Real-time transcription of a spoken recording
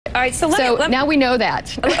All right, so now we know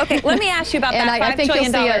that. Okay, let me ask you about that $5 trillion. And I think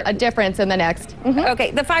you'll see a difference in the next.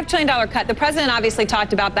 Okay, the $5 trillion cut. The president obviously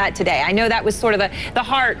talked about that today. I know that was sort of the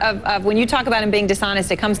heart of when you talk about him being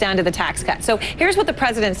dishonest, it comes down to the tax cut. So here's what the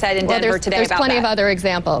president said in Denver today about that. There's plenty of other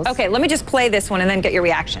examples. Okay, let me just play this one and then get your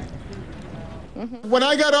reaction. When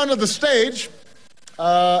I got onto the stage,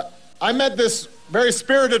 I met this very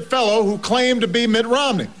spirited fellow who claimed to be Mitt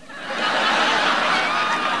Romney.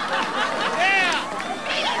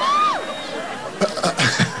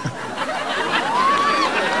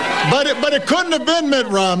 But it couldn't have been Mitt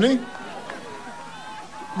Romney,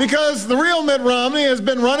 because the real Mitt Romney has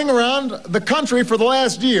been running around the country for the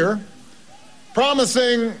last year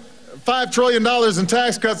promising $5 trillion in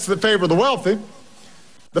tax cuts that favor the wealthy.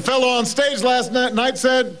 The fellow on stage last night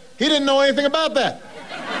said he didn't know anything about that.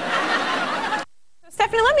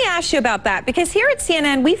 Stephanie, let me ask you about that, because here at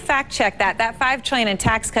CNN, we fact-checked that $5 trillion in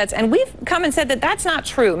tax cuts, and we've come and said that that's not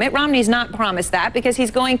true. Mitt Romney's not promised that, because he's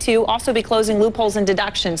going to also be closing loopholes and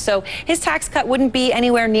deductions. So his tax cut wouldn't be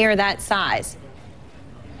anywhere near that size.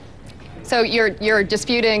 So you're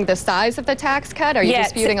disputing the size of the tax cut? Are you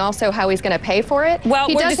disputing also how he's going to pay for it? Well,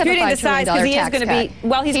 we're disputing the size because he is going to be,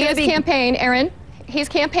 well, he's going to be... campaign, Erin. He's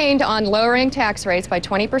campaigned on lowering tax rates by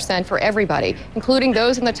 20% for everybody, including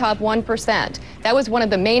those in the top 1%. That was one of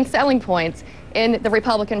the main selling points in the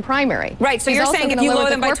Republican primary. Right, so you're saying if you lower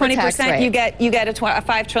them by 20%, you get a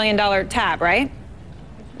 $5 trillion tab, right?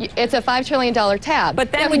 It's a $5 trillion tab.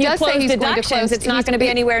 But then when you close deductions, it's not going to be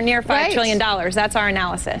anywhere near $5 trillion. That's our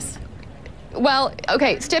analysis. Well,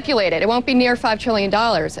 okay, stipulated. It won't be near $5 trillion,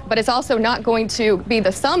 but it's also not going to be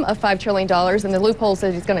the sum of $5 trillion in the loopholes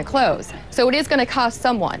that he's going to close. So it is going to cost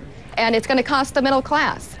someone, and it's going to cost the middle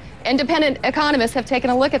class. Independent economists have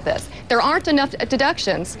taken a look at this. There aren't enough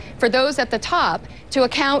deductions for those at the top to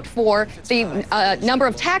account for the number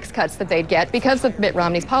of tax cuts that they'd get because of Mitt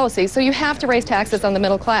Romney's policies. So you have to raise taxes on the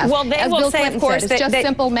middle class. Well, they will say, of course, it's just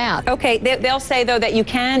simple math. Okay, they'll say, though, that you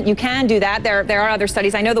can do that. There are other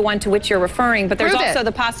studies. I know the one to which you're referring, but there's also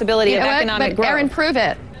the possibility of economic growth. Erin, prove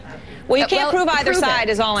it. Well, you can't prove either side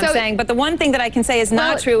is all I'm saying, but the one thing that I can say is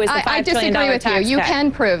not true is the $5 trillion tax cut. I disagree with you. You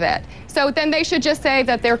can prove it. So then they should just say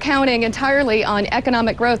that they're counting entirely on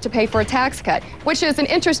economic growth to pay for a tax cut, which is an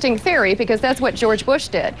interesting theory because that's what George Bush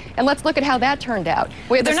did. And let's look at how that turned out.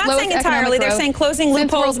 They're not saying entirely. They're saying closing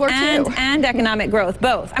loopholes and economic growth,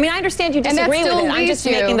 both. I mean, I understand you disagree with it. I'm just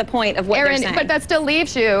making the point of what they're saying. But that still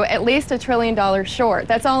leaves you at least $1 trillion short.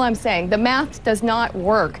 That's all I'm saying. The math does not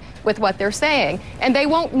work with what they're saying, and they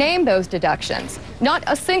won't name those deductions. Not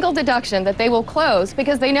a single deduction that they will close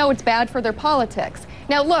because they know it's bad for their politics.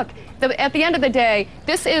 Now look, at the end of the day,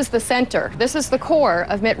 this is the center. This is the core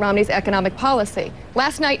of Mitt Romney's economic policy.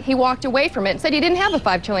 Last night, he walked away from it and said he didn't have a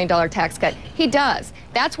 $5 trillion tax cut. He does.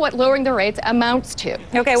 That's what lowering the rates amounts to.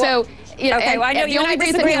 Okay, well, so, you know, I know the only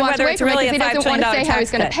reason he walked away from it is he doesn't want to say how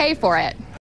he's going to pay for it.